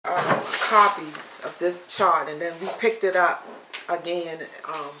copies of this chart, and then we picked it up again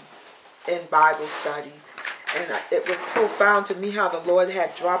in Bible study. And it was profound to me how the Lord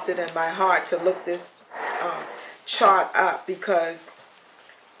had dropped it in my heart to look this chart up, because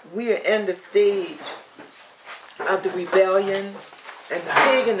we are in the stage of the rebellion and the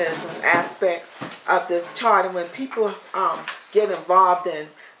paganism aspect of this chart. And when people get involved in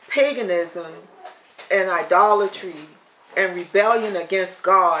paganism and idolatry and rebellion against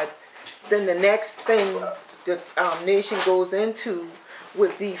God, then the next thing the nation goes into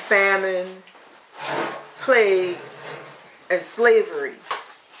would be famine, plagues, and slavery.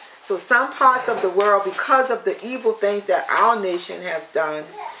 So some parts of the world, because of the evil things that our nation has done,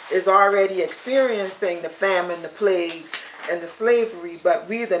 is already experiencing the famine, the plagues, and the slavery. But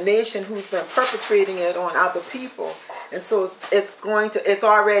we, the nation who's been perpetrating it on other people, and so it's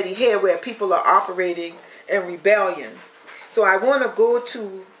already here where people are operating in rebellion. So I want to go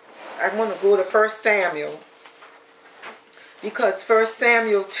to 1 Samuel, because 1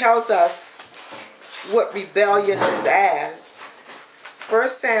 Samuel tells us what rebellion is as. 1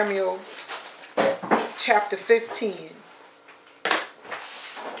 Samuel chapter 15.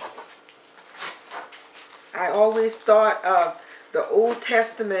 I always thought of the Old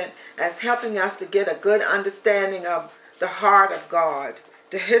Testament as helping us to get a good understanding of the heart of God,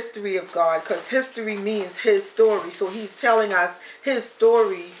 the history of God, because history means his story. So he's telling us his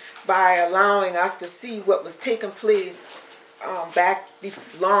story by allowing us to see what was taking place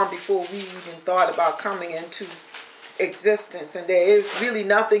long before we even thought about coming into existence. And there is really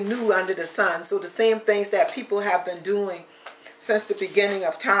nothing new under the sun. So the same things that people have been doing since the beginning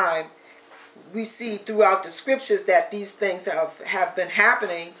of time, we see throughout the scriptures that these things have been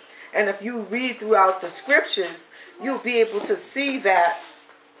happening. And if you read throughout the scriptures, you'll be able to see that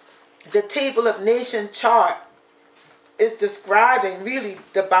the Table of Nation chart is describing really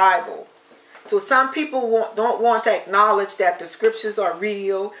the Bible. So some people don't want to acknowledge that the scriptures are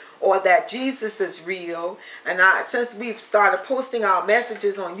real or that Jesus is real. And since we've started posting our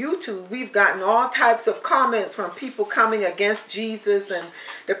messages on YouTube, we've gotten all types of comments from people coming against Jesus, and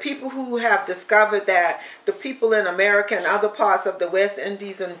the people who have discovered that the people in America and other parts of the West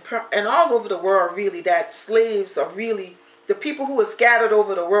Indies and all over the world, really, that slaves are really the people who are scattered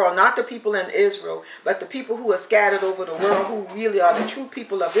over the world, not the people in Israel, but the people who are scattered over the world, who really are the true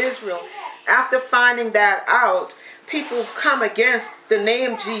people of Israel. After finding that out, people come against the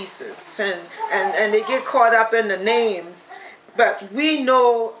name Jesus, and they get caught up in the names. But we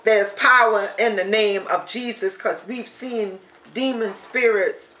know there's power in the name of Jesus, because we've seen demon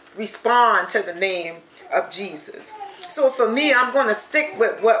spirits respond to the name of Jesus. So for me, I'm going to stick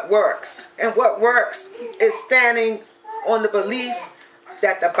with what works. And what works is standing on the belief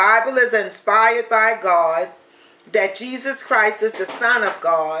that the Bible is inspired by God, that Jesus Christ is the Son of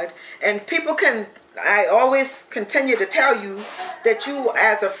God. And people I always continue to tell you that you,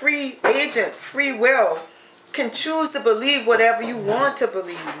 as a free agent, free will, can choose to believe whatever you want to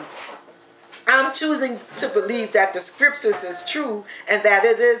believe. I'm choosing to believe that the scriptures is true and that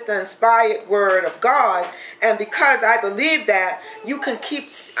it is the inspired word of God. And because I believe that,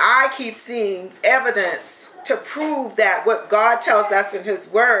 I keep seeing evidence to prove that what God tells us in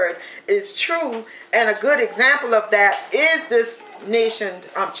his word is true. And a good example of that is this nation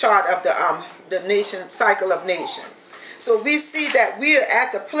chart of the nation cycle of nations. So we see that we are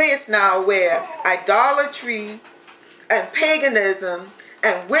at the place now where idolatry and paganism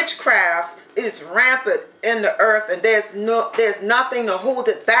and witchcraft is rampant in the earth, and there's nothing to hold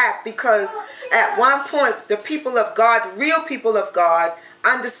it back, because at one point the people of God, the real people of God,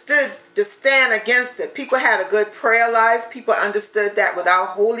 understood to stand against it. People had a good prayer life. People understood that without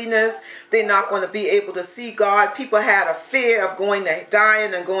holiness, they're not going to be able to see God. People had a fear of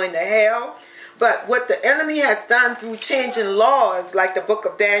dying and going to hell. But what the enemy has done through changing laws, like the book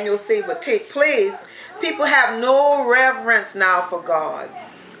of Daniel say would take place, people have no reverence now for God.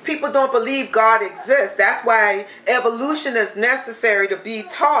 People don't believe God exists. That's why evolution is necessary to be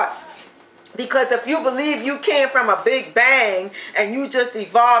taught. Because if you believe you came from a big bang and you just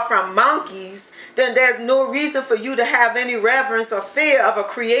evolved from monkeys, then there's no reason for you to have any reverence or fear of a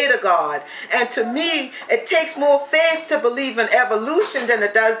creator God. And to me, it takes more faith to believe in evolution than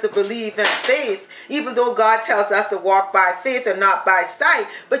it does to believe in faith, even though God tells us to walk by faith and not by sight.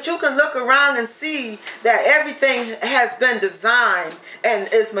 But you can look around and see that everything has been designed and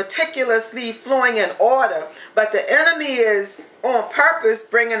is meticulously flowing in order. But the enemy is on purpose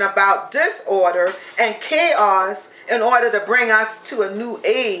bringing about disorder and chaos in order to bring us to a new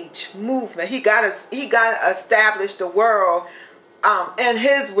age movement. He got to establish the world in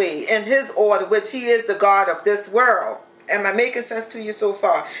his way, in his order, which he is the God of this world. Am I making sense to you so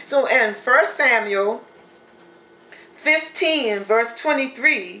far? So in 1 Samuel 15 verse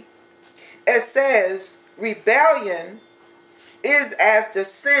 23, it says, rebellion is as the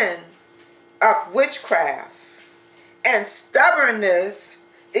sin of witchcraft, and stubbornness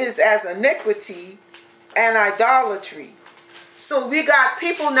is as iniquity and idolatry. So we got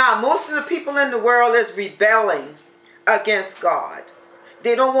people now, most of the people in the world is rebelling against God.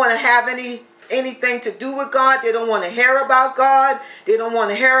 They don't want to have anything to do with God. They don't want to hear about God. They don't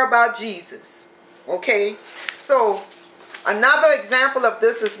want to hear about Jesus. Okay? So another example of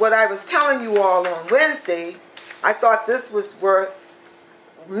this is what I was telling you all on Wednesday. I thought this was worth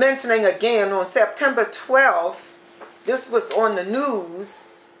mentioning again. On September 12th, this was on the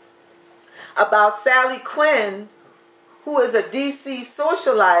news about Sally Quinn, who is a DC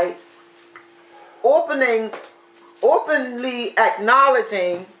socialite, openly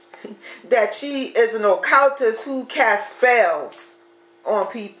acknowledging that she is an occultist who casts spells on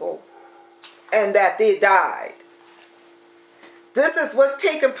people and that they died. This is what's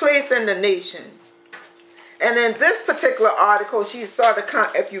taking place in the nation. And in this particular article, she's sort of,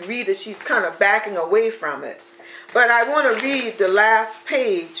 if you read it, she's kind of backing away from it. But I want to read the last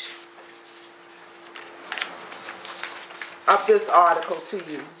page of this article to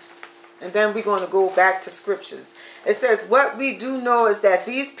you. And then we're going to go back to scriptures. It says, what we do know is that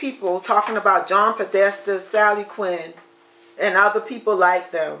these people, talking about John Podesta, Sally Quinn, and other people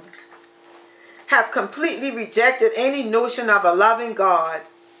like them, have completely rejected any notion of a loving God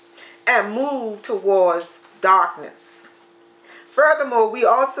and moved towards darkness. Furthermore, we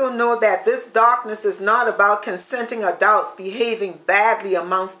also know that this darkness is not about consenting adults behaving badly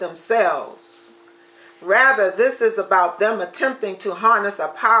amongst themselves. Rather, this is about them attempting to harness a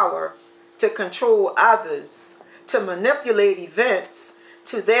power to control others, to manipulate events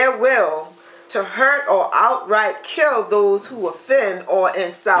to their will, to hurt or outright kill those who offend or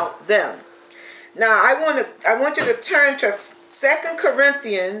insult them. Now, I want you to turn to 2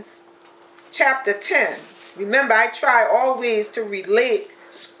 Corinthians chapter 10. Remember, I try always to relate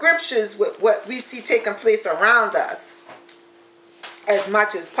scriptures with what we see taking place around us as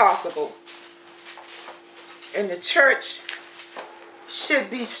much as possible. And the church should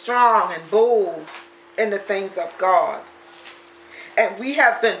be strong and bold in the things of God. And we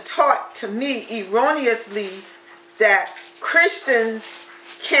have been taught, to me, erroneously, that Christians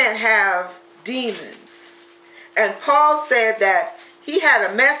can't have demons. And Paul said that he had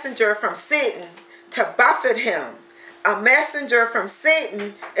a messenger from Satan to buffet him. A messenger from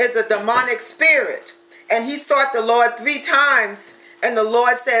Satan is a demonic spirit. And he sought the Lord 3 times, and the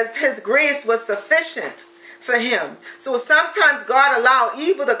Lord says his grace was sufficient for him. So sometimes God allows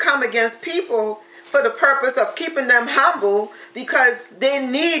evil to come against people for the purpose of keeping them humble, because they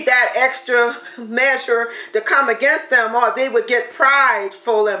need that extra measure to come against them, or they would get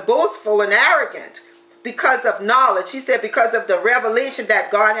prideful and boastful and arrogant. Because of knowledge. He said because of the revelation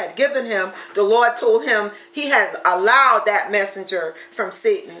that God had given him, the Lord told him he had allowed that messenger from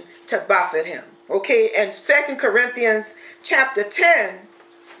Satan to buffet him. Okay, and 2 Corinthians chapter 10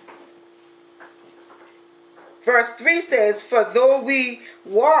 verse 3 says, for though we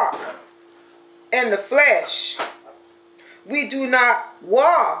walk in the flesh, we do not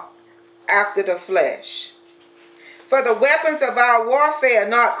war after the flesh. For the weapons of our warfare are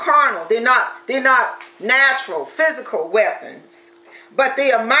not carnal. They're not natural, physical weapons. But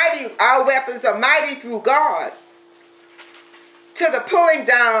they are mighty. Our weapons are mighty through God to the pulling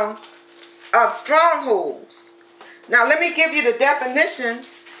down of strongholds. Now let me give you the definition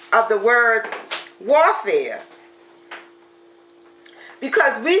of the word warfare.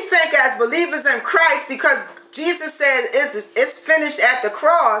 Because we think as believers in Christ, because Jesus said it's finished at the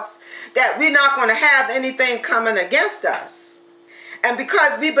cross, that we're not going to have anything coming against us. And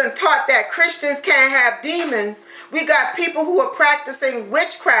because we've been taught that Christians can't have demons, we got people who are practicing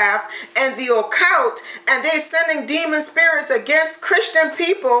witchcraft and the occult, and they're sending demon spirits against Christian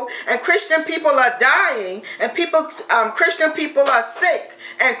people, and Christian people are dying, and Christian people are sick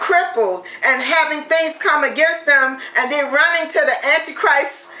and crippled and having things come against them, and they're running to the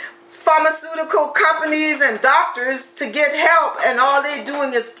Antichrist pharmaceutical companies and doctors to get help, and all they're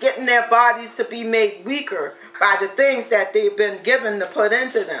doing is getting their bodies to be made weaker by the things that they've been given to put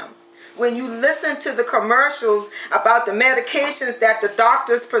into them. When you listen to the commercials about the medications that the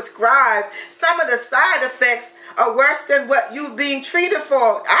doctors prescribe, some of the side effects are worse than what you're being treated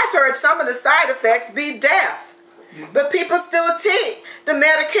for. I've heard some of the side effects be death. But people still take the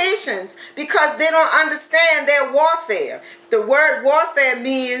medications because they don't understand their warfare. The word warfare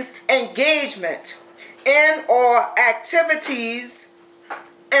means engagement in or activities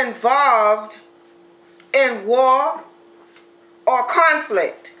involved in war or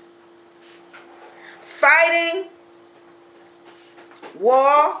conflict. Fighting,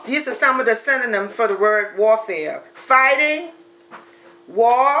 war. These are some of the synonyms for the word warfare. Fighting,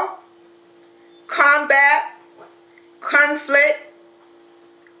 war, combat, conflict,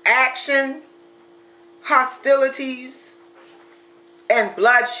 action, hostilities, and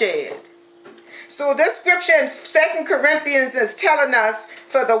bloodshed. So this scripture in 2 Corinthians is telling us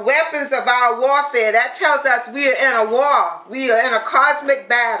for the weapons of our warfare. That tells us we are in a war. We are in a cosmic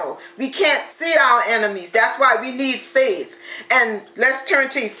battle. We can't see our enemies. That's why we need faith. And let's turn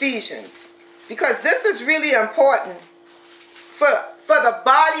to Ephesians, because this is really important for the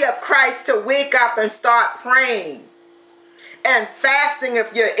body of Christ to wake up and start praying and fasting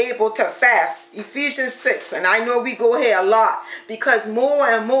if you're able to fast. Ephesians 6. And I know we go here a lot because more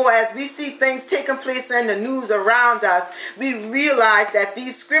and more as we see things taking place in the news around us, we realize that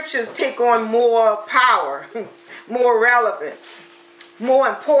these scriptures take on more power, more relevance, more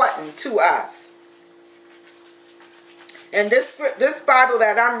important to us. And this Bible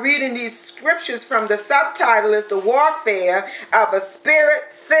that I'm reading these scriptures from, the subtitle is The Warfare of a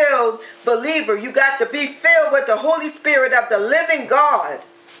Spirit-Filled Believer. You got to be filled with the Holy Spirit of the living God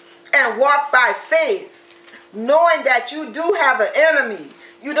and walk by faith, knowing that you do have an enemy.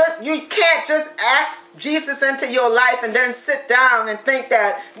 You can't just ask Jesus into your life and then sit down and think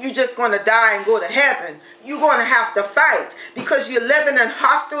that you're just going to die and go to heaven. You're going to have to fight because you're living in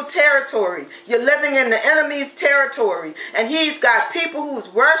hostile territory. You're living in the enemy's territory. And he's got people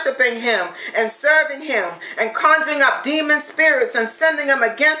who's worshiping him and serving him and conjuring up demon spirits and sending them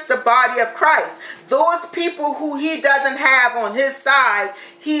against the body of Christ. Those people who he doesn't have on his side,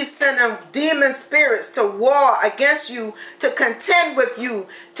 he's sending demon spirits to war against you, to contend with you,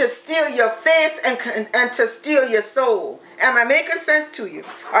 to steal your faith and to steal your soul. Am I making sense to you?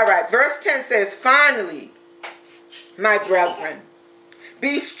 All right, verse 10 says, finally, my brethren,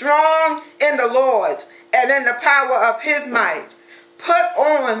 be strong in the Lord and in the power of his might. Put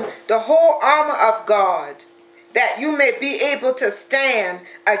on the whole armor of God, that you may be able to stand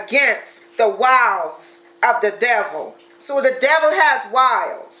against the wiles of the devil. So the devil has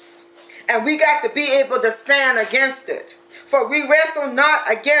wiles, and we got to be able to stand against it. For we wrestle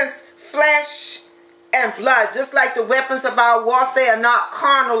not against flesh and blood, just like the weapons of our warfare are not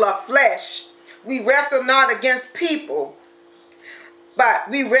carnal or flesh. We wrestle not against people, but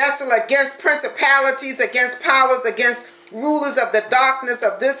we wrestle against principalities, against powers, against rulers of the darkness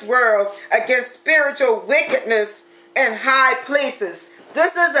of this world, against spiritual wickedness in high places.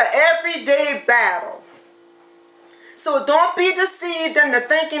 This is an everyday battle. So don't be deceived into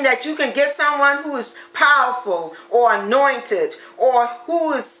thinking that you can get someone who is powerful or anointed or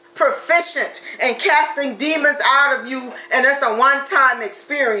who is proficient in casting demons out of you and it's a one-time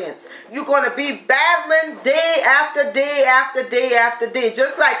experience. You're going to be battling day after day after day after day.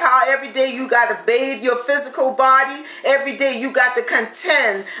 Just like how every day you got to bathe your physical body, every day you got to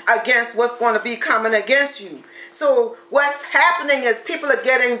contend against what's going to be coming against you. So what's happening is people are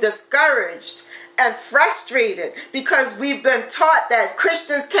getting discouraged and frustrated because we've been taught that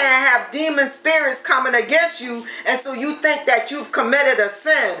Christians can't have demon spirits coming against you, and so you think that you've committed a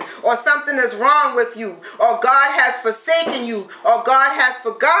sin or something is wrong with you or God has forsaken you or God has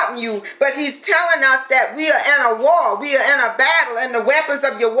forgotten you. But he's telling us that we are in a war, we are in a battle, and the weapons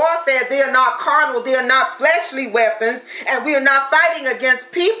of your warfare, they are not carnal, they are not fleshly weapons, and we are not fighting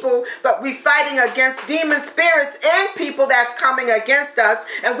against people, but we're fighting against demon spirits and people that's coming against us,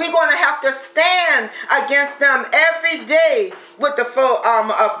 and we're going to have to stand against them every day with the full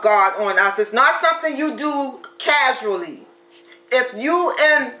armor of God on us. It's not something you do casually. If you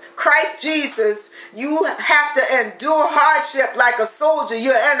in Christ Jesus, you have to endure hardship like a soldier.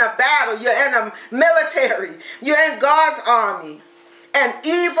 You're in a battle. You're in a military. You're in God's army. And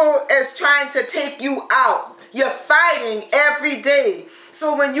evil is trying to take you out. You're fighting every day.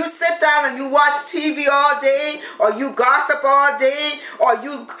 So when you sit down and you watch TV all day, or you gossip all day, or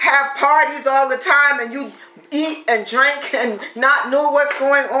you have parties all the time and you eat and drink and not know what's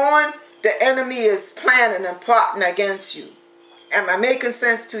going on, the enemy is planning and plotting against you. Am I making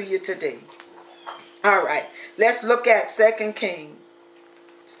sense to you today? All right, let's look at 2 Kings.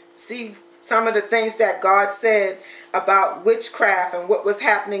 See some of the things that God said about witchcraft and what was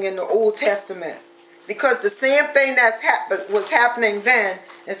happening in the Old Testament. Because the same thing that's was happening then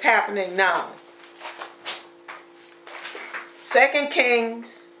is happening now. 2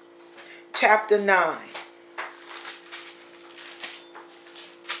 Kings chapter 9.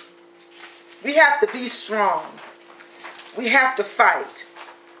 We have to be strong. We have to fight.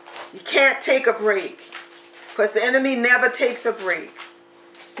 You can't take a break, because the enemy never takes a break.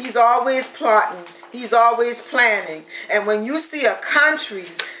 He's always plotting. He's always planning. And when you see a country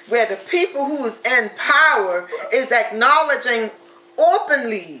where the people who is in power is acknowledging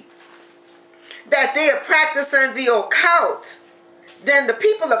openly that they are practicing the occult, then the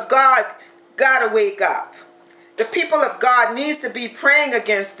people of God gotta wake up. The people of God needs to be praying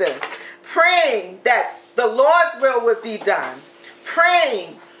against this. Praying that the Lord's will would be done.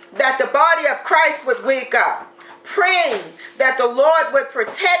 Praying that the body of Christ would wake up. Praying that the Lord would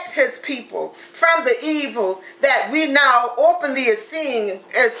protect his people from the evil that we now openly are seeing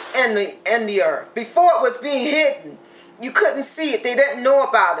as in the earth. Before it was being hidden. You couldn't see it. They didn't know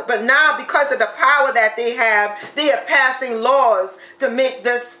about it. But now, because of the power that they have, they are passing laws to make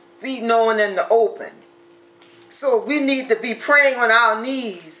this be known in the open. So we need to be praying on our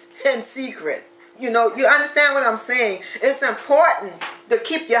knees in secret. You know, you understand what I'm saying? It's important to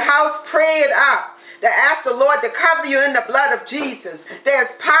keep your house prayed up, to ask the Lord to cover you in the blood of Jesus.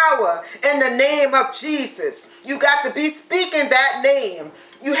 There's power in the name of Jesus. You got to be speaking that name.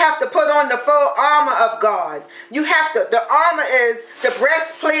 You have to put on the full armor of God. You have to, the armor is the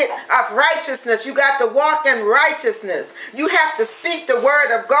breastplate of righteousness. You got to walk in righteousness. You have to speak the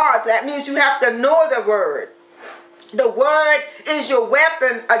word of God. That means you have to know the word. The word is your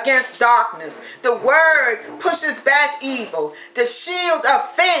weapon against darkness. The word pushes back evil. The shield of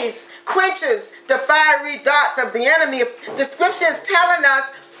faith quenches the fiery darts of the enemy. The scripture is telling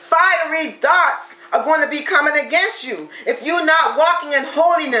us fiery darts are going to be coming against you. If you're not walking in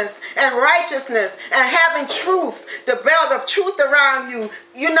holiness and righteousness and having truth, the belt of truth around you,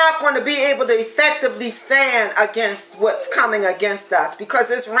 you're not going to be able to effectively stand against what's coming against us, because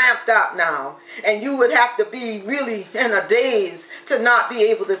it's ramped up now. And you would have to be really in a daze to not be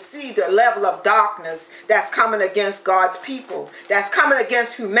able to see the level of darkness that's coming against God's people, that's coming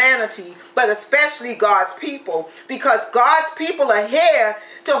against humanity, but especially God's people, because God's people are here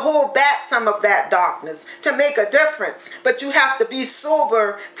to hold back some of that darkness, to make a difference. But you have to be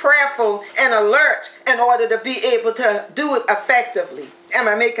sober, prayerful, and alert in order to be able to do it effectively. Am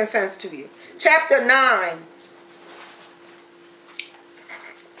I making sense to you? Chapter 9.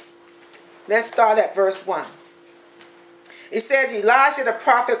 Let's start at verse 1. It says, Elijah the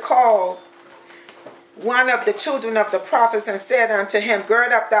prophet called one of the children of the prophets and said unto him,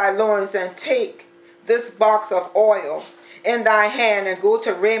 Gird up thy loins and take this box of oil in thy hand and go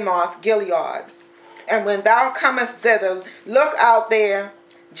to Ramoth Gilead. And when thou comest thither, look out there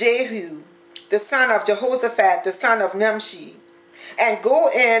Jehu, the son of Jehoshaphat, the son of Nimshi, and go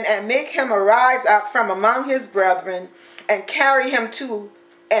in and make him arise up from among his brethren and carry him to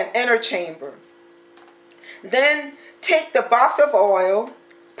an inner chamber. Then take the box of oil,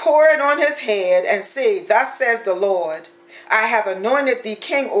 pour it on his head, and say, Thus says the Lord, I have anointed thee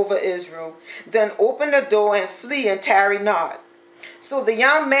king over Israel. Then open the door and flee and tarry not. So the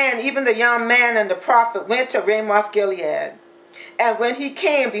young man, even the young man and the prophet, went to Ramoth Gilead. And when he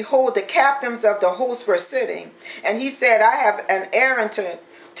came, behold, the captains of the host were sitting. And he said, I have an errand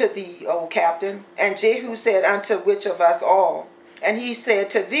to thee, O captain. And Jehu said, Unto which of us all? And he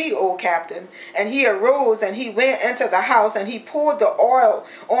said, To thee, O captain. And he arose and he went into the house, and he poured the oil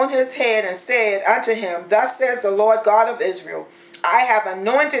on his head and said unto him, Thus says the Lord God of Israel, I have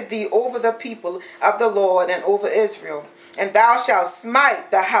anointed thee over the people of the Lord and over Israel. And thou shalt smite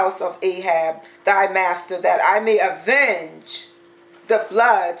the house of Ahab, thy master, that I may avenge the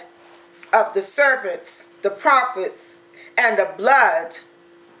blood of the servants, the prophets, and the blood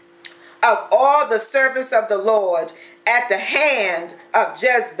of all the servants of the Lord at the hand of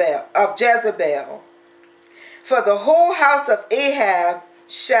Jezebel. For the whole house of Ahab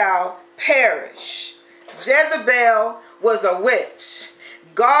shall perish. Jezebel was a witch.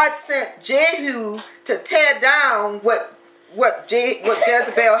 God sent Jehu to tear down what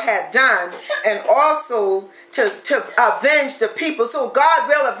Jezebel had done, and also to avenge the people. So God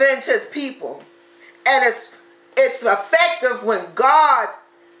will avenge his people. And it's effective when God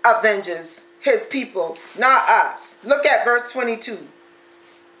avenges his people, not us. Look at verse 22.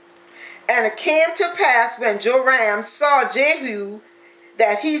 And it came to pass when Joram saw Jehu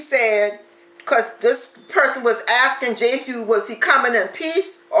that he said, because this person was asking Jehu, was he coming in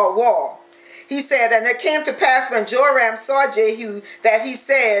peace or war? He said, and it came to pass when Joram saw Jehu that he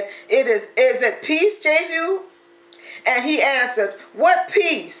said, is it peace, Jehu? And he answered, What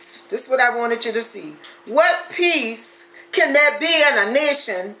peace? This is what I wanted you to see. What peace can there be in a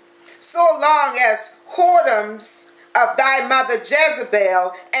nation so long as whoredoms of thy mother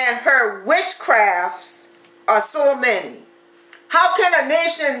Jezebel and her witchcrafts are so many? How can a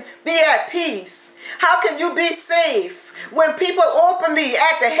nation be at peace? How can you be safe when people openly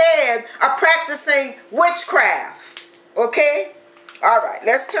at the head are practicing witchcraft? Okay? All right,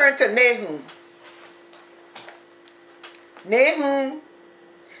 let's turn to Nahum. Nahum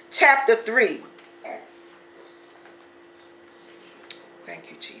chapter 3. Thank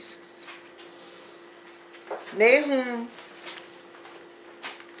you, Jesus. Nahum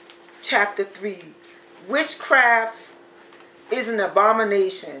chapter 3. Witchcraft is an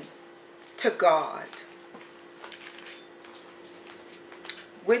abomination to God.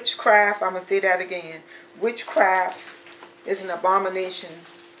 Witchcraft, I'm going to say that again. Witchcraft is an abomination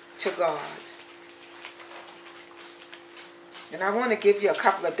to God. And I want to give you a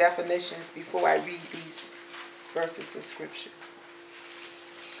couple of definitions before I read these verses of scripture.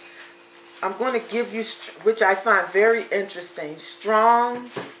 I'm going to give you, which I find very interesting,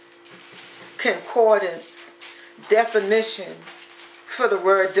 Strong's Concordance definition for the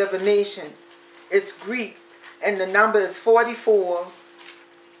word divination. It's Greek, and the number is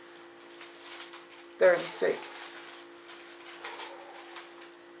 4436.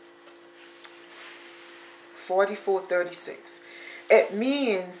 4436. It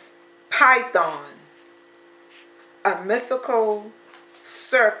means python, a mythical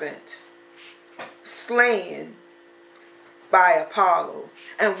serpent slain by Apollo.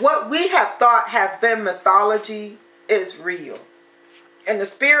 And what we have thought have been mythology is real. In the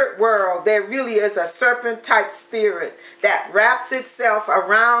spirit world, there really is a serpent type spirit that wraps itself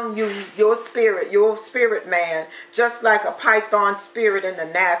around you, your spirit man, just like a python spirit in the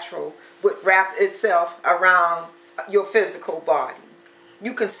natural would wrap itself around your physical body.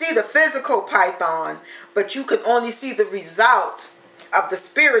 You can see the physical python, but you can only see the result of the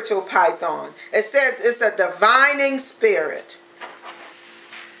spiritual python. It says it's a divining spirit.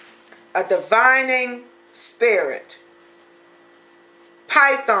 A divining spirit.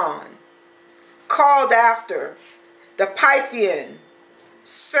 Python, called after the Pythian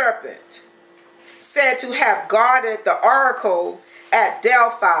serpent, said to have guarded the oracle at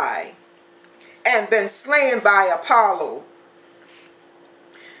Delphi and been slain by Apollo.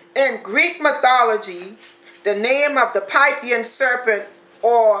 In Greek mythology, the name of the Pythian serpent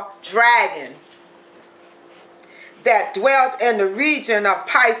or dragon that dwelt in the region of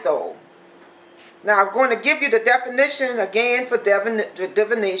Pytho. Now I'm going to give you the definition again for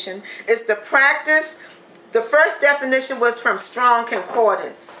divination. It's the practice. The first definition was from Strong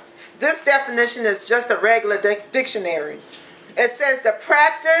Concordance. This definition is just a regular dictionary. It says the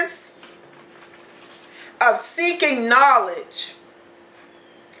practice of seeking knowledge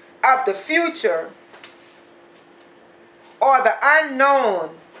of the future or the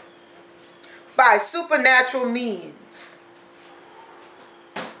unknown by supernatural means.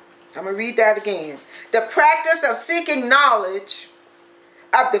 I'm going to read that again. The practice of seeking knowledge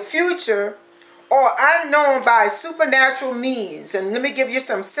of the future or unknown by supernatural means. And let me give you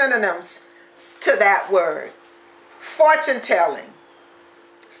some synonyms to that word. Fortune telling.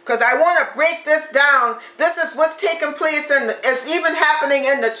 Because I want to break this down. This is what's taking place, and it's even happening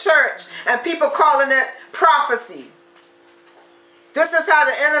in the church, and people calling it prophecy. This is how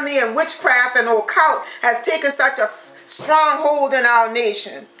the enemy and witchcraft and occult has taken such a strong hold in our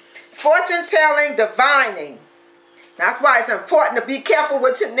nation. Fortune telling, divining. That's why it's important to be careful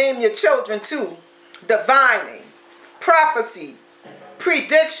what you name your children too. Divining, prophecy,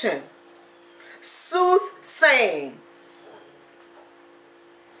 prediction, soothsaying.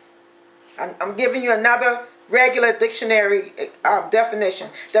 I'm giving you another regular dictionary definition.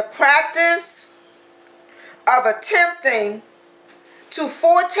 The practice of attempting to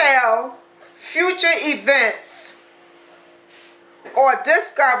foretell future events or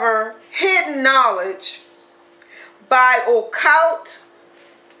discover hidden knowledge by occult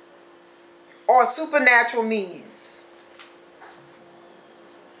or supernatural means.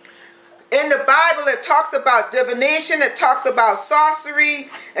 In the Bible, it talks about divination, it talks about sorcery,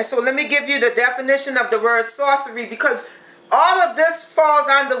 and so let me give you the definition of the word sorcery, because all of this falls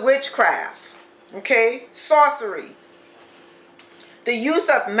under witchcraft, okay? Sorcery. The use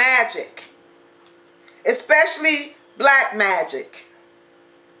of magic, especially black magic.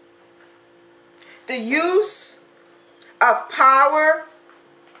 The use of power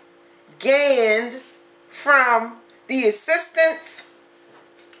gained from the assistance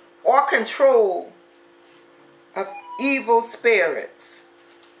or control of evil spirits,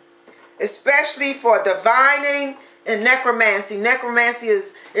 especially for divining and necromancy. Necromancy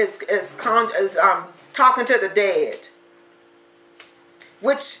is talking to the dead,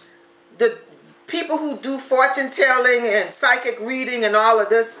 which the people who do fortune telling and psychic reading and all of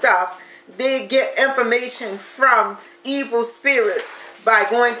this stuff, they get information from evil spirits by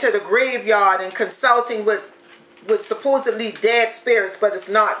going to the graveyard and consulting with supposedly dead spirits, but it's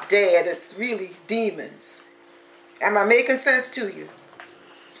not dead, it's really demons. Am I making sense to you?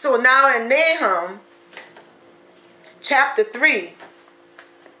 So now in Nahum chapter 3,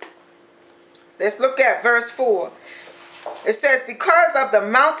 let's look at verse 4. It says, because of the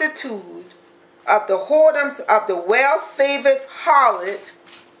multitude of the whoredoms of the well-favored harlot,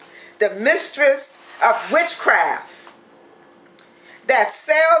 the mistress of witchcraft, that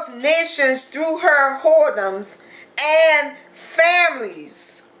sells nations through her whoredoms and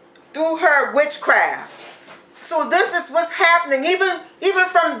families through her witchcraft. So this is what's happening. Even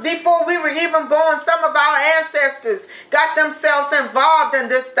from before we were even born, some of our ancestors got themselves involved in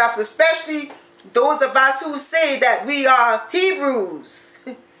this stuff, especially those of us who say that we are Hebrews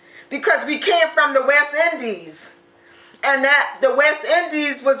because we came from the West Indies. And that the West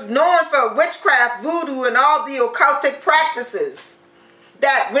Indies was known for witchcraft, voodoo, and all the occultic practices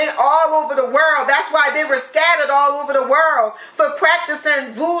that went all over the world. That's why they were scattered all over the world for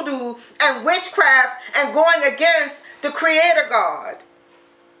practicing voodoo and witchcraft and going against the Creator God.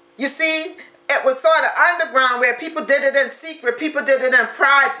 You see, it was sort of underground where people did it in secret, people did it in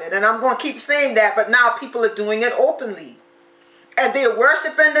private, and I'm going to keep saying that, but now people are doing it openly. And they're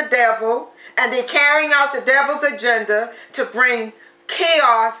worshiping the devil, and they're carrying out the devil's agenda to bring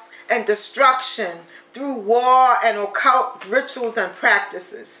chaos and destruction through war and occult rituals and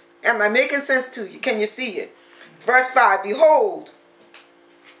practices. Am I making sense to you? Can you see it? Verse 5, behold,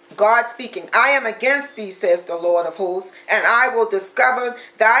 God speaking, I am against thee, says the Lord of hosts, and I will discover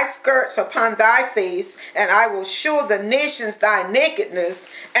thy skirts upon thy face, and I will show the nations thy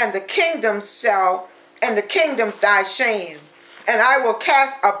nakedness, and the kingdoms thy shame. And I will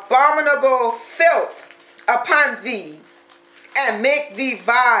cast abominable filth upon thee, and make thee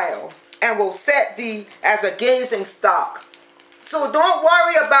vile, and will set thee as a gazing stock. So don't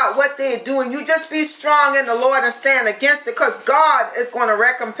worry about what they're doing. You just be strong in the Lord and stand against it, because God is going to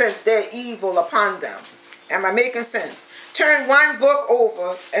recompense their evil upon them. Am I making sense? Turn one book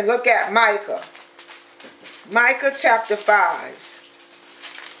over and look at Micah. Micah chapter 5.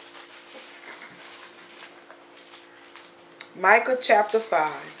 Micah chapter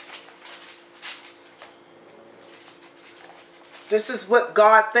 5. This is what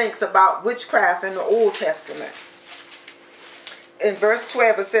God thinks about witchcraft in the Old Testament. In verse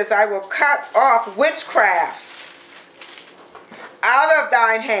 12 it says, I will cut off witchcraft out of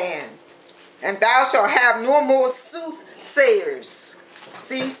thine hand, and thou shalt have no more soothsayers.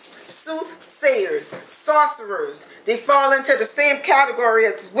 See, soothsayers, sorcerers, they fall into the same category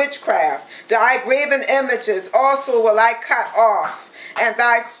as witchcraft. Thy graven images also will I cut off, and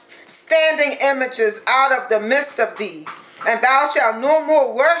thy standing images out of the midst of thee. And thou shalt no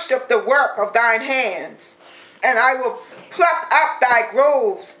more worship the work of thine hands. And I will pluck up thy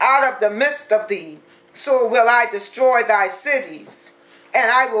groves out of the midst of thee. So will I destroy thy cities.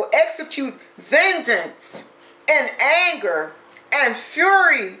 And I will execute vengeance and anger and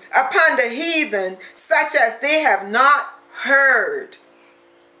fury upon the heathen, such as they have not heard.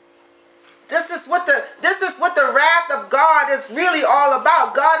 This is what the wrath of God is really all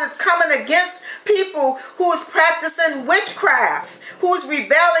about. God is coming against people who is practicing witchcraft, who is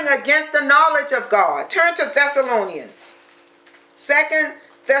rebelling against the knowledge of God. Turn to Thessalonians. 2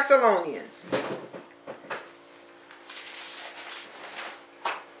 Thessalonians.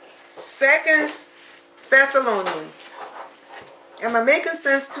 2 Thessalonians. Am I making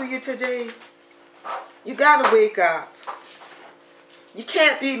sense to you today? You got to wake up. You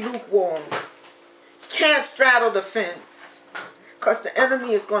can't be lukewarm. You can't straddle the fence, because the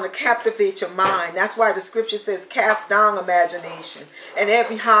enemy is going to captivate your mind. That's why the scripture says, cast down imagination and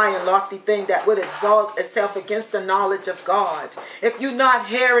every high and lofty thing that would exalt itself against the knowledge of God. If you're not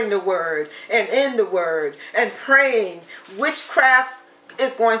hearing the word and in the word and praying, witchcraft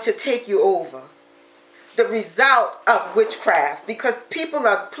is going to take you over. The result of witchcraft, because people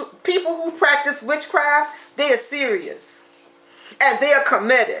who practice witchcraft, they are serious and they are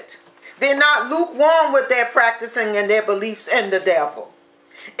committed. They're not lukewarm with their practicing and their beliefs in the devil.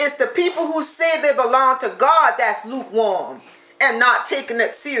 It's the people who say they belong to God that's lukewarm and not taking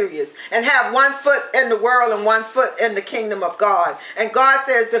it serious and have one foot in the world and one foot in the kingdom of God. And God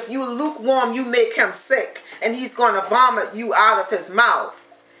says if you lukewarm, you make him sick and he's going to vomit you out of his mouth.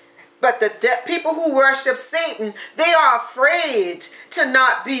 But the people who worship Satan, they are afraid to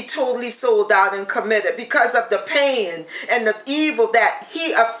not be totally sold out and committed because of the pain and the evil that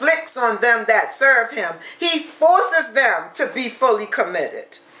he afflicts on them that serve him. He forces them to be fully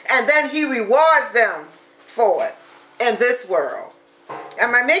committed. And then he rewards them for it in this world.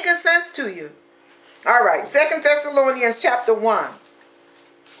 Am I making sense to you? All right, 2 Thessalonians chapter 1.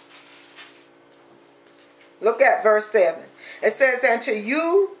 Look at verse 7. It says, and to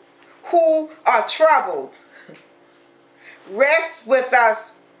you who are troubled, rest with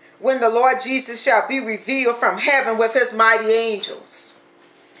us when the Lord Jesus shall be revealed from heaven with his mighty angels.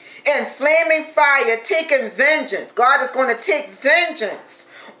 In flaming fire, taking vengeance. God is going to take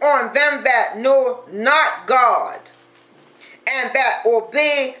vengeance on them that know not God and that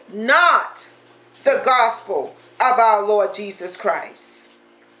obey not the gospel of our Lord Jesus Christ,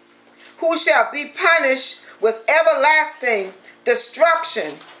 who shall be punished with everlasting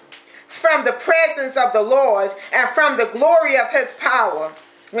destruction from the presence of the Lord and from the glory of his power,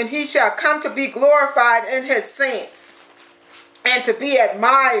 when he shall come to be glorified in his saints and to be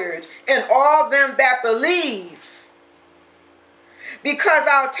admired in all them that believe. Because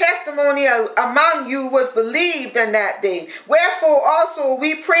our testimony among you was believed in that day. Wherefore also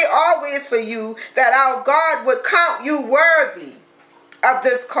we pray always for you, that our God would count you worthy of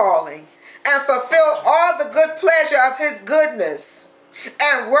this calling, and fulfill all the good pleasure of his goodness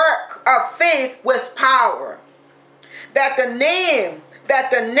and work of faith with power, that the name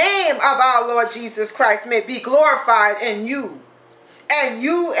of our Lord Jesus Christ may be glorified in you, and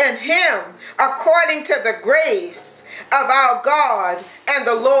you in him, according to the grace of our God and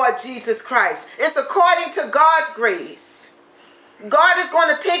the Lord Jesus Christ. It's according to God's grace. God is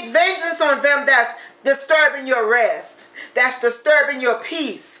going to take vengeance on them that's disturbing your rest, that's disturbing your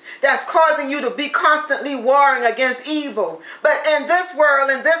peace, that's causing you to be constantly warring against evil. But in this world,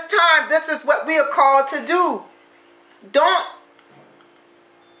 in this time, this is what we are called to do. Don't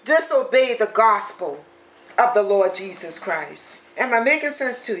disobey the gospel of the Lord Jesus Christ. Am I making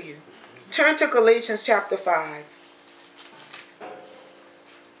sense to you? Turn to Galatians chapter 5.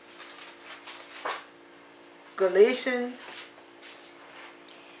 Galatians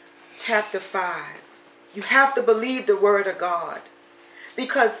chapter 5. You have to believe the word of God,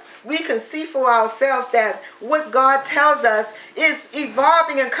 because we can see for ourselves that what God tells us is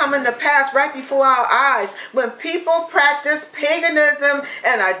evolving and coming to pass right before our eyes. When people practice paganism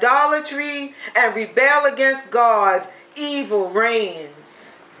and idolatry and rebel against God, evil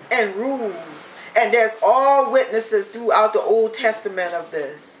reigns and rules. And there's all witnesses throughout the Old Testament of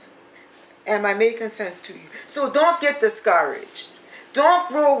this. Am I making sense to you? So don't get discouraged. Don't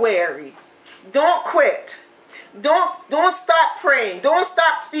grow weary. Don't quit. Don't stop praying. Don't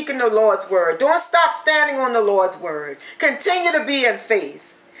stop speaking the Lord's word. Don't stop standing on the Lord's word. Continue to be in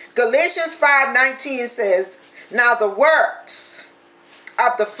faith. Galatians 5:19 says, now the works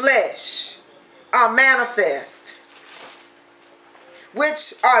of the flesh are manifest,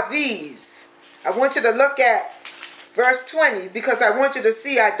 which are these. I want you to look at verse 20, because I want you to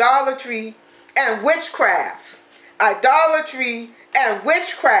see idolatry and witchcraft. Idolatry and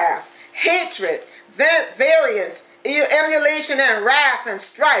witchcraft, hatred, variance, emulation and wrath and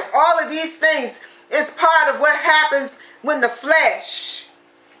strife. All of these things is part of what happens when the flesh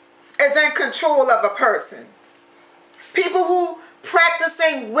is in control of a person. People who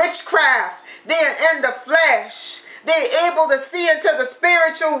practicing witchcraft, they're in the flesh. They're able to see into the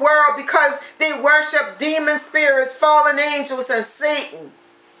spiritual world because they worship demon spirits, fallen angels, and Satan.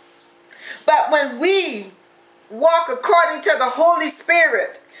 But when we walk according to the Holy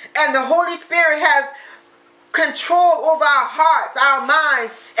Spirit, and the Holy Spirit has control over our hearts, our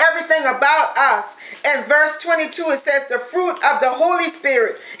minds, everything about us. In verse 22 it says the fruit of the Holy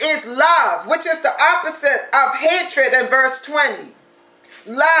Spirit is love, which is the opposite of hatred in verse 20.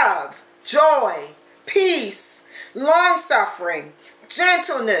 Love, joy, peace, long-suffering,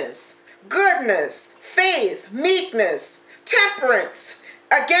 gentleness, goodness, faith, meekness, temperance.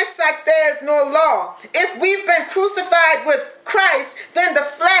 Against such there is no law. If we've been crucified with Christ, then the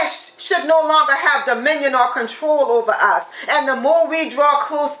flesh should no longer have dominion or control over us. And the more we draw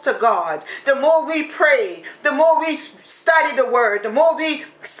close to God, the more we pray, the more we study the word, the more we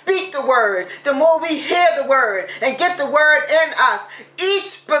speak the word, the more we hear the word and get the word in us,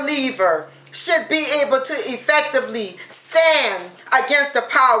 each believer should be able to effectively stand against the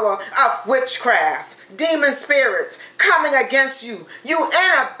power of witchcraft. Demon spirits coming against you. You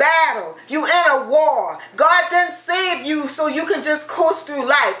in a battle. You in a war. God didn't save you so you can just coast through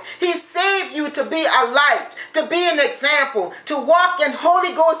life. He saved you to be a light, to be an example, to walk in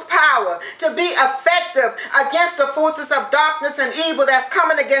Holy Ghost power, to be effective against the forces of darkness and evil that's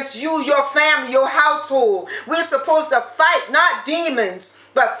coming against you, your family, your household. We're supposed to fight not demons,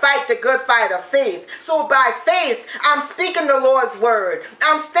 but fight the good fight of faith. So by faith, I'm speaking the Lord's word.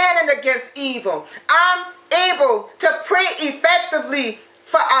 I'm standing against evil. I'm able to pray effectively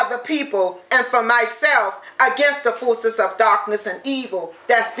for other people and for myself against the forces of darkness and evil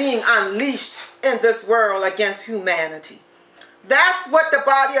that's being unleashed in this world against humanity. That's what the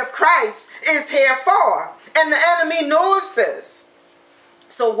body of Christ is here for. And the enemy knows this.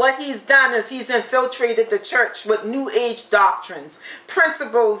 So what he's done is he's infiltrated the church with new age doctrines,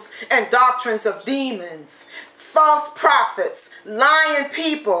 principles and doctrines of demons, false prophets, lying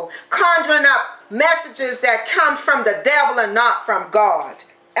people, conjuring up messages that come from the devil and not from God.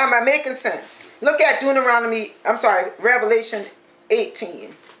 Am I making sense? Look at Revelation 18.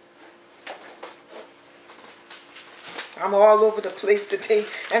 I'm all over the place today,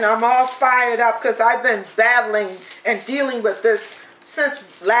 and I'm all fired up because I've been battling and dealing with this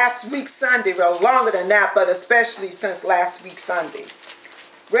since last week Sunday. Well, longer than that, but especially since last week Sunday.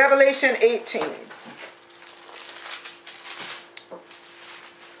 Revelation 18.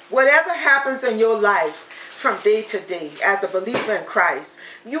 Whatever happens in your life from day to day as a believer in Christ,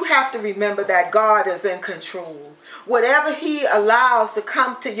 you have to remember that God is in control. Whatever he allows to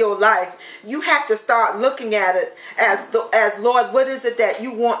come to your life, you have to start looking at it as Lord, what is it that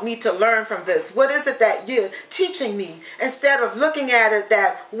you want me to learn from this? What is it that you're teaching me? Instead of looking at it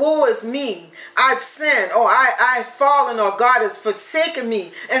that woe is me, I've sinned, or I've fallen, or God has forsaken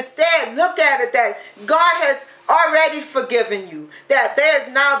me. Instead, look at it that God has already forgiven you, that there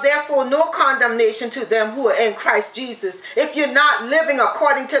is now therefore no condemnation to them who are in Christ Jesus, if you're not living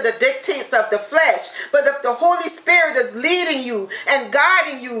according to the dictates of the flesh, but if the Holy Spirit is leading you and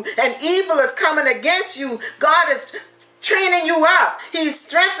guiding you, and evil is coming against you, God is training you up. He's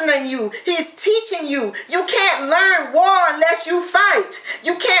strengthening you. He's teaching you. You can't learn war unless you fight.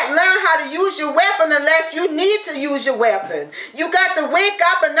 You can't learn how to use your weapon unless you need to use your weapon. You got to wake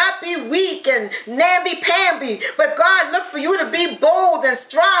up and not be weak and namby-pamby. But God look for you to be bold and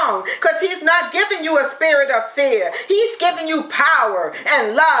strong, because he's not giving you a spirit of fear. He's giving you power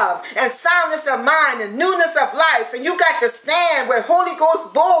and love and soundness of mind and newness of life. And you got to stand with Holy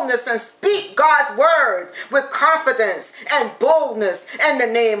Ghost boldness and speak God's words with confidence and boldness in the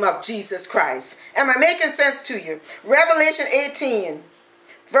name of Jesus Christ. Am I making sense to you? Revelation 18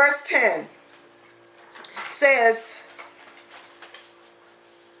 verse 10 says,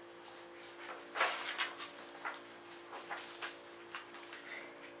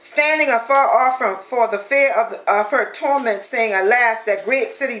 standing afar off for the fear of her torment, saying, alas, that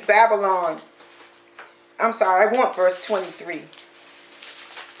great city Babylon. I'm sorry, I want verse 23.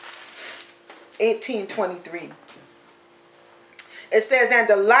 18:23. It says, and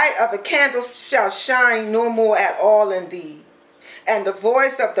the light of a candle shall shine no more at all in thee, and the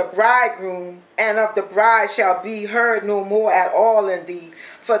voice of the bridegroom and of the bride shall be heard no more at all in thee.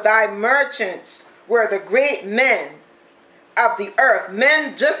 For thy merchants were the great men of the earth.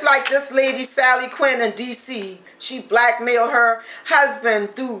 Men just like this lady Sally Quinn in D.C. She blackmailed her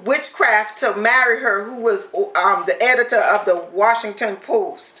husband through witchcraft to marry her, who was the editor of the Washington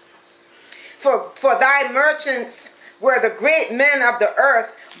Post. For thy merchants were the great men of the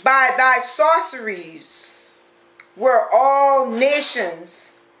earth, by thy sorceries were all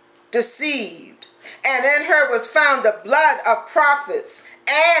nations deceived. And in her was found the blood of prophets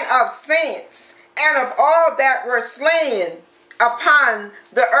and of saints and of all that were slain upon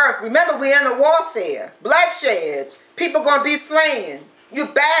the earth. Remember, we're in a warfare, bloodsheds, people going to be slain. You're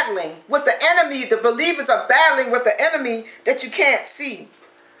battling with the enemy. The believers are battling with the enemy that you can't see.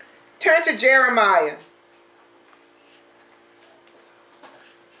 Turn to Jeremiah.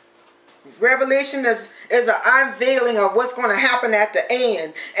 Revelation is an unveiling of what's going to happen at the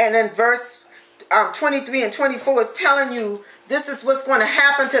end. And in verse 23 and 24 is telling you this is what's going to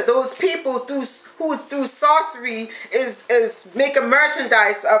happen to those people who through sorcery is making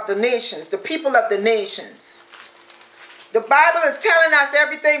merchandise of the nations, the people of the nations. The Bible is telling us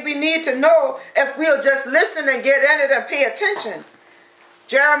everything we need to know if we'll just listen and get in it and pay attention.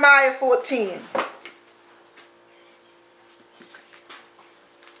 Jeremiah 14.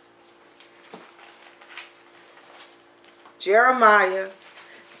 Jeremiah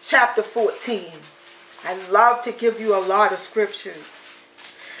chapter 14. I love to give you a lot of scriptures.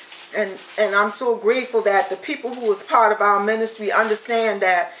 And I'm so grateful that the people who is part of our ministry understand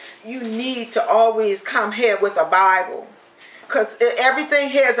that you need to always come here with a Bible. Because everything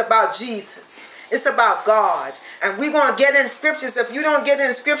here is about Jesus. It's about God. And we're going to get in scriptures. If you don't get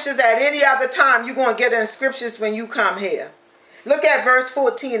in scriptures at any other time, you're going to get in scriptures when you come here. Look at verse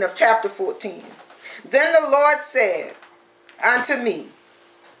 14 of chapter 14. Then the Lord said unto me,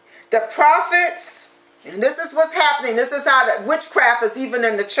 the prophets, and this is what's happening. This is how the witchcraft is even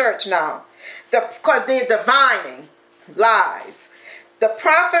in the church now. Because they're divining lies. The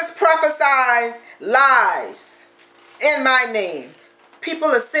prophets prophesy lies in my name. People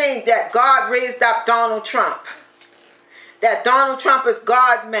are saying that God raised up Donald Trump. That Donald Trump is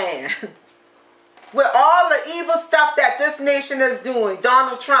God's man. With all the evil stuff that this nation is doing,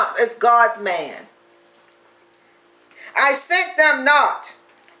 Donald Trump is God's man. I sent them not,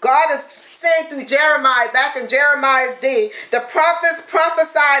 God is saying through Jeremiah, back in Jeremiah's day, the prophets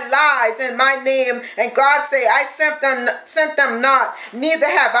prophesied lies in my name, and God say, I sent them not, neither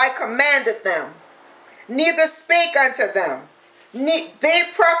have I commanded them, neither spake unto them. They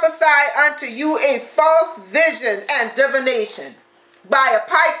prophesy unto you a false vision and divination by a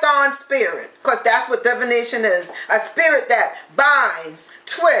python spirit, because that's what divination is, a spirit that binds,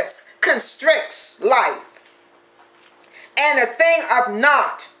 twists, constricts life, and a thing of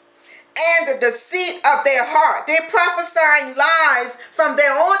naught, and the deceit of their heart. They're prophesying lies from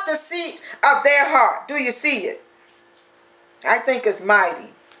their own deceit of their heart. Do you see it? I think it's mighty.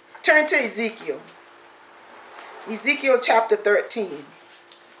 Turn to Ezekiel. Ezekiel chapter 13.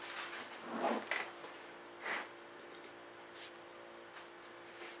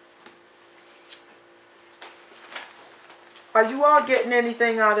 Are you all getting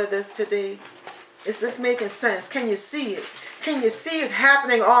anything out of this today? Is this making sense? Can you see it? Can you see it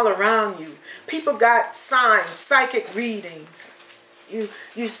happening all around you? People got signs, psychic readings.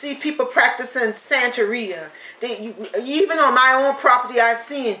 You see people practicing Santeria. Even on my own property, I've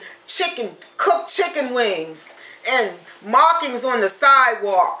seen cooked chicken wings and markings on the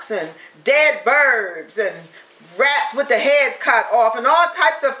sidewalks and dead birds and rats with the heads cut off and all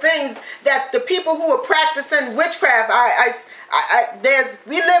types of things that the people who are practicing witchcraft,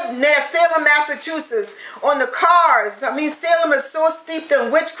 we live near Salem, Massachusetts. On the cars, I mean, Salem is so steeped in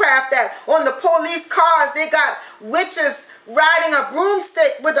witchcraft that on the police cars, they got witches riding a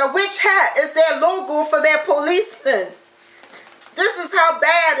broomstick with a witch hat as their logo for their policemen. This is how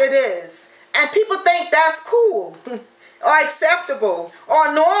bad it is. And people think that's cool. Or acceptable,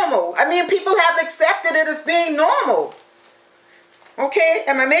 or normal. I mean, people have accepted it as being normal. Okay,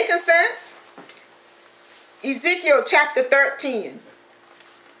 am I making sense? Ezekiel chapter 13.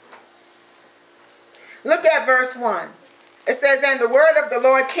 Look at verse 1. It says, and the word of the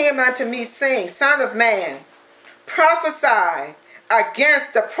Lord came unto me, saying, Son of man, prophesy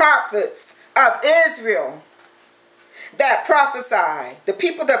against the prophets of Israel that prophesy. The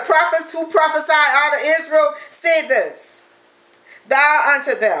prophets who prophesy out of Israel, say this. Thou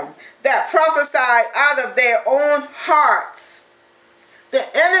unto them that prophesy out of their own hearts. The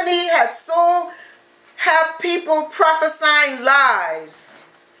enemy has so have people prophesying lies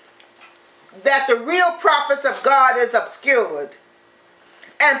that the real prophets of God is obscured.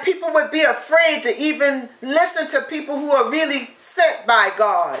 And people would be afraid to even listen to people who are really sent by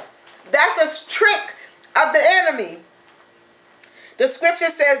God. That's a trick of the enemy. The scripture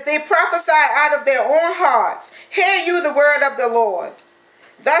says, they prophesy out of their own hearts. Hear you the word of the Lord.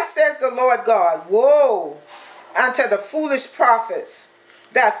 Thus says the Lord God, woe unto the foolish prophets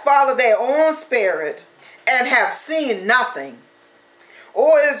that follow their own spirit and have seen nothing.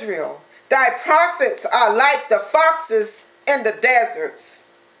 O Israel, thy prophets are like the foxes in the deserts.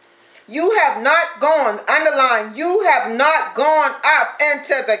 You have not gone, underline, you have not gone up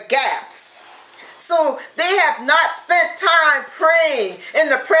into the gaps. So they have not spent time praying in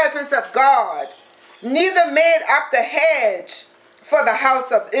the presence of God, neither made up the hedge for the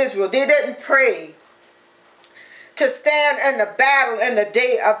house of Israel. They didn't pray to stand in the battle in the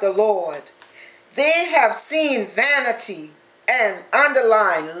day of the Lord. They have seen vanity and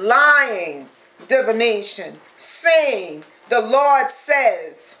underline lying, divination, saying, the Lord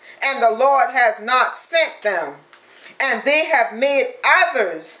says, and the Lord has not sent them. And they have made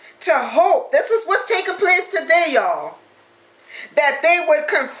others to hope. This is what's taking place today, y'all. That they would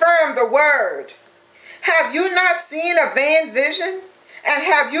confirm the word. Have you not seen a vain vision? And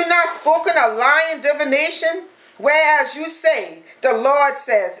have you not spoken a lying divination? Whereas you say, the Lord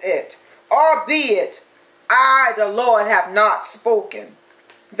says it. Albeit, I, the Lord, have not spoken.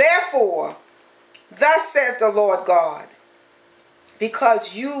 Therefore, thus says the Lord God,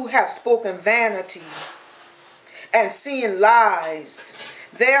 because you have spoken vanity and seen lies,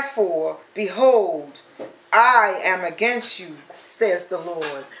 therefore, behold, I am against you, says the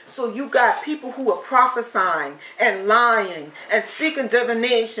Lord. So you got people who are prophesying and lying and speaking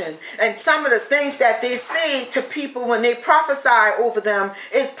divination, and some of the things that they say to people when they prophesy over them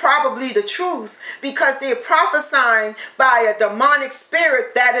is probably the truth, because they're prophesying by a demonic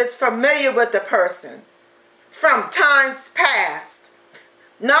spirit that is familiar with the person from times past.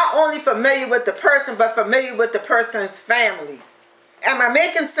 Not only familiar with the person, but familiar with the person's family. Am I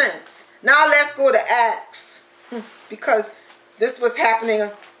making sense? Now let's go to Acts, because this was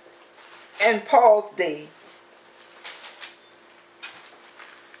happening in Paul's day.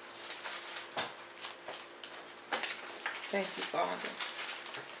 Thank you, Father.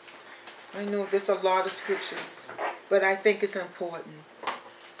 I know there's a lot of scriptures, but I think it's important.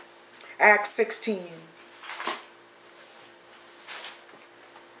 Acts 16.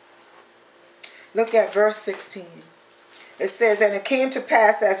 Look at verse 16. It says, and it came to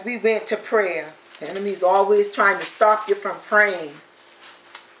pass as we went to prayer. The enemy's always trying to stop you from praying,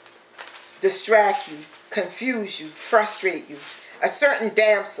 distract you, confuse you, frustrate you. A certain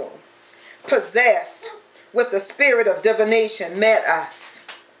damsel, possessed with the spirit of divination, met us,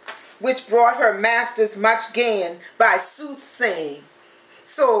 which brought her masters much gain by soothsaying.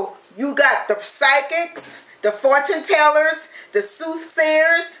 So you got the psychics, the fortune tellers, the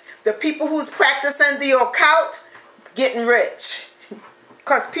soothsayers, the people who's practicing the occult, getting rich.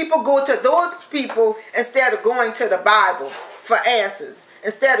 Because people go to those people instead of going to the Bible for answers,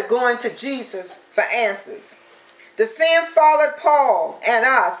 instead of going to Jesus for answers. The same followed Paul and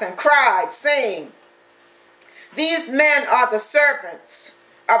us and cried, saying, these men are the servants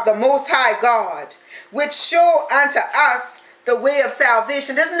of the Most High God, which show unto us the way of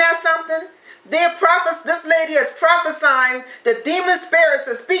salvation. Isn't that something? This lady is prophesying. The demon spirits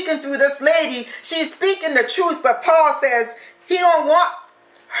are speaking through this lady. She's speaking the truth, but Paul says he don't want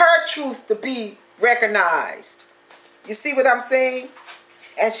her truth to be recognized. You see what I'm saying?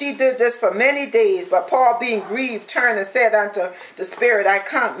 And she did this for many days. But Paul, being grieved, turned and said unto the spirit, I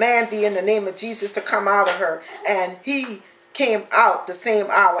command thee in the name of Jesus to come out of her. And he came out the same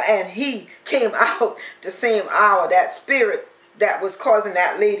hour. And he came out the same hour. That spirit that was causing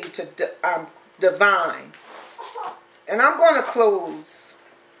that lady to divine. And I'm going to close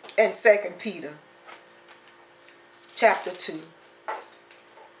in 2 Peter chapter 2.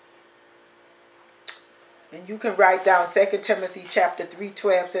 And you can write down 2 Timothy chapter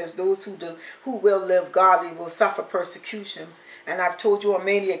 3:12 says, those who will live godly will suffer persecution. And I've told you on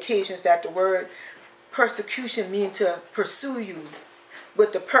many occasions that the word persecution means to pursue you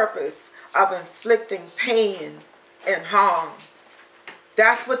with the purpose of inflicting pain and harm.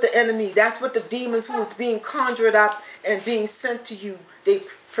 That's what the enemy, that's what the demons who is being conjured up and being sent to you, they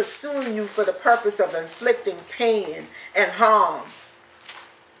pursuing you for the purpose of inflicting pain and harm.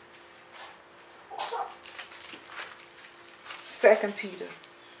 2 Peter.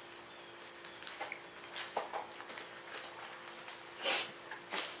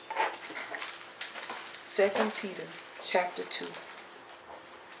 Chapter 2.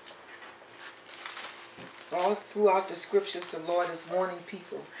 All throughout the scriptures, the Lord is warning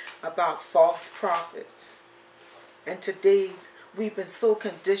people about false prophets. And today, we've been so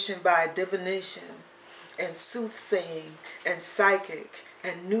conditioned by divination and soothsaying and psychic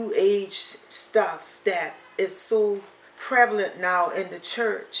and new age stuff that is so prevalent now in the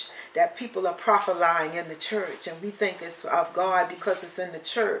church that people are prophesying in the church, and we think it's of God because it's in the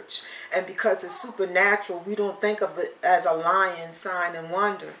church, and because it's supernatural we don't think of it as a lying sign and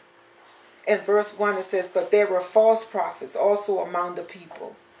wonder. In verse 1 it says, but there were false prophets also among the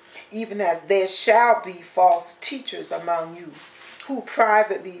people, even as there shall be false teachers among you, who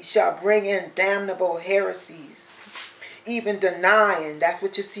privately shall bring in damnable heresies, even denying, that's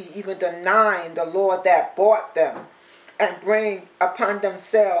what you see, even denying the Lord that bought them, and bring upon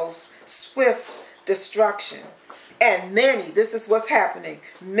themselves swift destruction. And many, this is what's happening,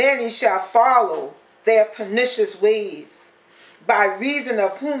 many shall follow their pernicious ways, by reason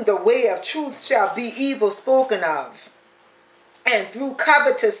of whom the way of truth shall be evil spoken of. And through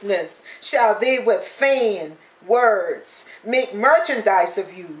covetousness shall they with vain words make merchandise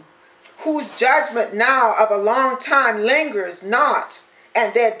of you, whose judgment now of a long time lingers not,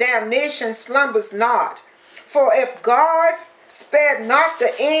 and their damnation slumbers not. For if God spared not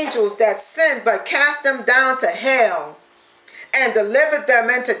the angels that sinned, but cast them down to hell, and delivered them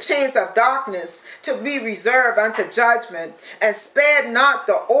into chains of darkness to be reserved unto judgment, and spared not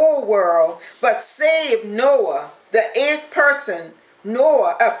the old world, but saved Noah, the 8th person,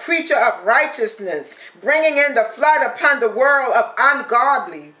 Noah, a preacher of righteousness, bringing in the flood upon the world of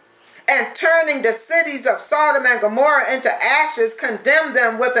ungodly, and turning the cities of Sodom and Gomorrah into ashes, condemned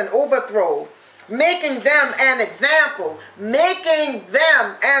them with an overthrow, making them an example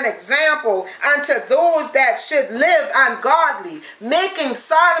unto those that should live ungodly, making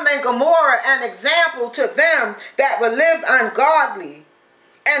Sodom and Gomorrah an example to them that will live ungodly,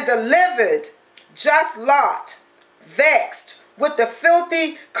 and delivered just Lot, vexed with the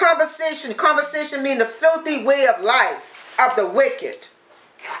filthy conversation meaning the filthy way of life of the wicked.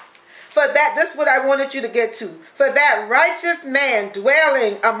 For that, this is what I wanted you to get to, for that righteous man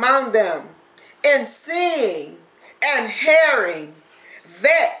dwelling among them, in seeing and hearing,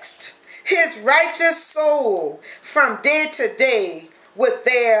 vexed his righteous soul from day to day with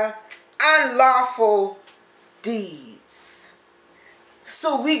their unlawful deeds.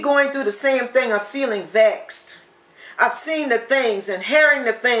 So we going through the same thing of feeling vexed, of seeing the things and hearing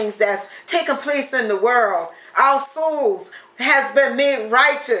the things that's taking place in the world. Our souls, has been made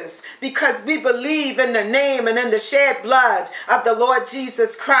righteous because we believe in the name and in the shed blood of the Lord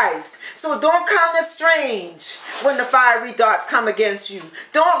Jesus Christ. So don't come strange when the fiery darts come against you.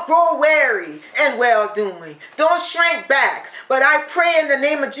 Don't grow weary in well-doing. Don't shrink back. But I pray in the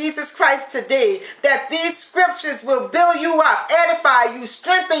name of Jesus Christ today that these scriptures will build you up, edify you,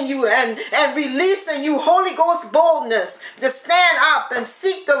 strengthen you, and release in you Holy Ghost boldness to stand up and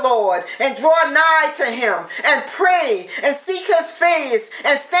seek the Lord and draw nigh to him and pray and seek his face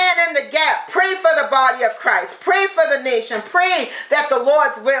and stand in the gap. Pray for the body of Christ. Pray for the nation. Pray that the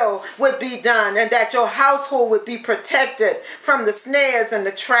Lord's will would be done and that your household would be protected from the snares and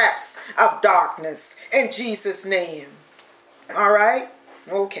the traps of darkness. In Jesus' name. All right?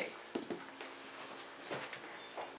 Okay.